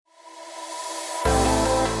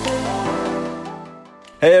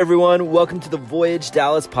Hey everyone, welcome to the Voyage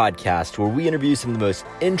Dallas podcast, where we interview some of the most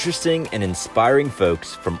interesting and inspiring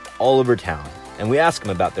folks from all over town. And we ask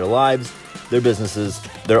them about their lives, their businesses,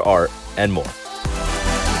 their art, and more.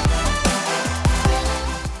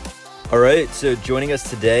 All right, so joining us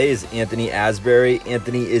today is Anthony Asbury.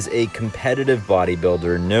 Anthony is a competitive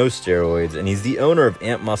bodybuilder, no steroids, and he's the owner of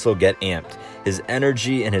Amp Muscle Get Amped. His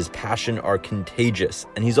energy and his passion are contagious,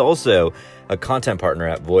 and he's also a content partner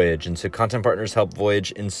at Voyage. And so content partners help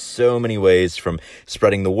Voyage in so many ways, from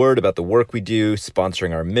spreading the word about the work we do,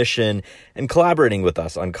 sponsoring our mission, and collaborating with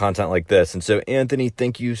us on content like this. And so Anthony,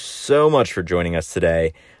 thank you so much for joining us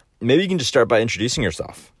today. Maybe you can just start by introducing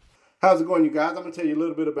yourself. How's it going, you guys? I'm going to tell you a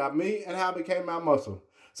little bit about me and how I became Amp Muscle.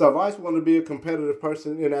 So I've always wanted to be a competitive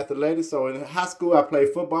person in athletics. So in high school, I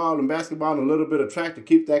played football and basketball and a little bit of track to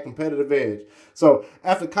keep that competitive edge. So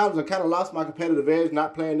after college, I kind of lost my competitive edge,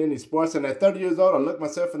 not playing any sports. And at 30 years old, I looked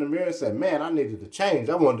myself in the mirror and said, man, I needed to change.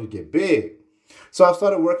 I wanted to get big. So I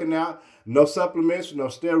started working out, no supplements, no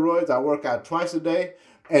steroids. I work out twice a day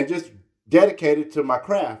and just dedicated to my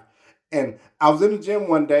craft. And I was in the gym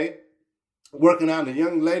one day, working out, a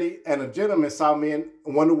young lady and a gentleman saw me and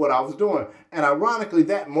wondered what I was doing. And ironically,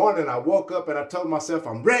 that morning I woke up and I told myself,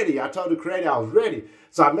 I'm ready. I told the creator I was ready.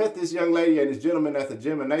 So I met this young lady and this gentleman at the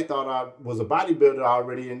gym, and they thought I was a bodybuilder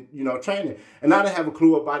already and, training. And I didn't have a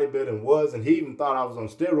clue what bodybuilding was, and he even thought I was on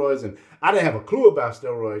steroids, and I didn't have a clue about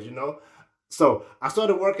steroids, So I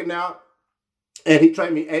started working out. And he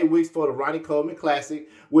trained me 8 weeks for the Ronnie Coleman Classic,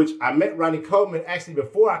 which I met Ronnie Coleman actually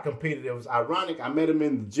before I competed. It was ironic. I met him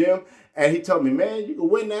in the gym, and he told me, man, you can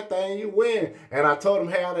win that thing, you win. And I told him,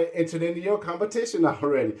 hey, I entered into your competition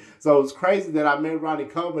already. So it was crazy that I met Ronnie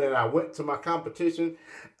Coleman, and I went to my competition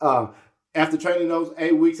after training those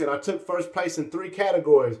 8 weeks, and I took first place in 3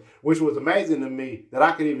 categories, which was amazing to me that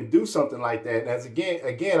I could even do something like that. And as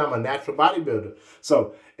again, I'm a natural bodybuilder.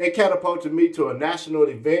 So it catapulted me to a national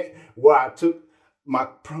event where I took my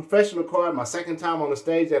professional card, my second time on the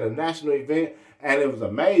stage at a national event, and it was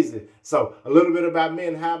amazing. So a little bit about me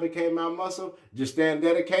and how I became Amp Muscle. Just staying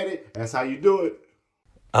dedicated. That's how you do it.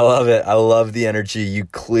 I love it. I love the energy. You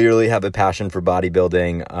clearly have a passion for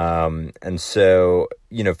bodybuilding. And so,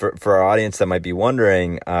 for our audience that might be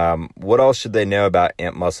wondering, what else should they know about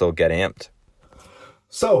Amp Muscle Get Amped?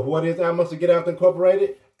 So what is Amp Muscle Get Amped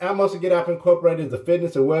Incorporated? Amp Muscle Get Amped Incorporated is a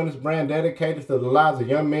fitness and wellness brand dedicated to the lives of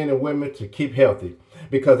young men and women to keep healthy.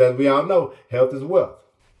 Because as we all know, health is wealth.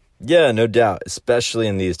 Yeah, no doubt. Especially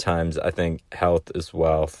in these times, I think health is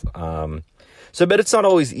wealth. So I bet it's not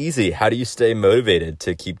always easy. How do you stay motivated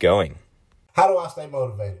to keep going? How do I stay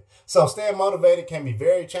motivated? So staying motivated can be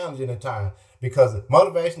very challenging at times, because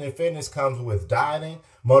motivation in fitness comes with dieting,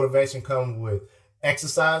 motivation comes with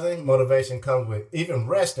exercising, motivation comes with even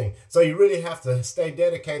resting. So you really have to stay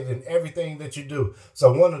dedicated in everything that you do.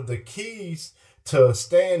 So one of the keys to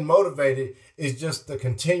staying motivated is just the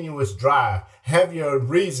continuous drive. Have your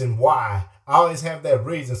reason why. Always have that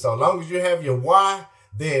reason. So long as you have your why,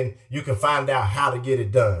 then you can find out how to get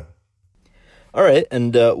it done. All right.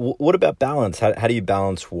 And what about balance? How do you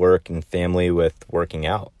balance work and family with working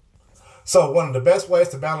out? So one of the best ways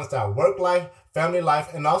to balance out work life, family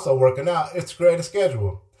life, and also working out is to create a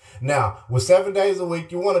schedule. Now, with 7 days a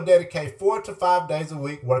week, you want to dedicate 4 to 5 days a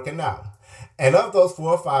week working out. And of those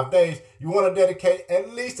 4 or 5 days, you want to dedicate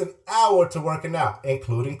at least an hour to working out,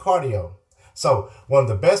 including cardio. So one of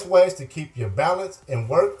the best ways to keep your balance in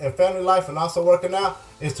work and family life and also working out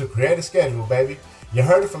is to create a schedule, baby. You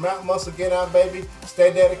heard it from Amp Muscle Get Out, baby.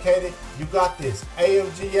 Stay dedicated. You got this.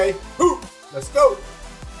 AMGA. Whoo! Let's go.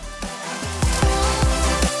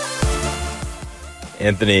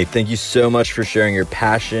 Anthony, thank you so much for sharing your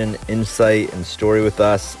passion, insight, and story with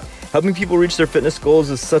us. Helping people reach their fitness goals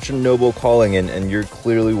is such a noble calling, and you're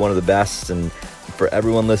clearly one of the best. And for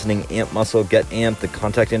everyone listening, Amp Muscle Get Amped, the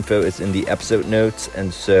contact info is in the episode notes.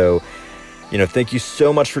 And so, thank you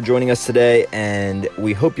so much for joining us today, and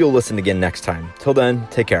we hope you'll listen again next time. Till then,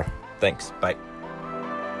 take care. Thanks. Bye.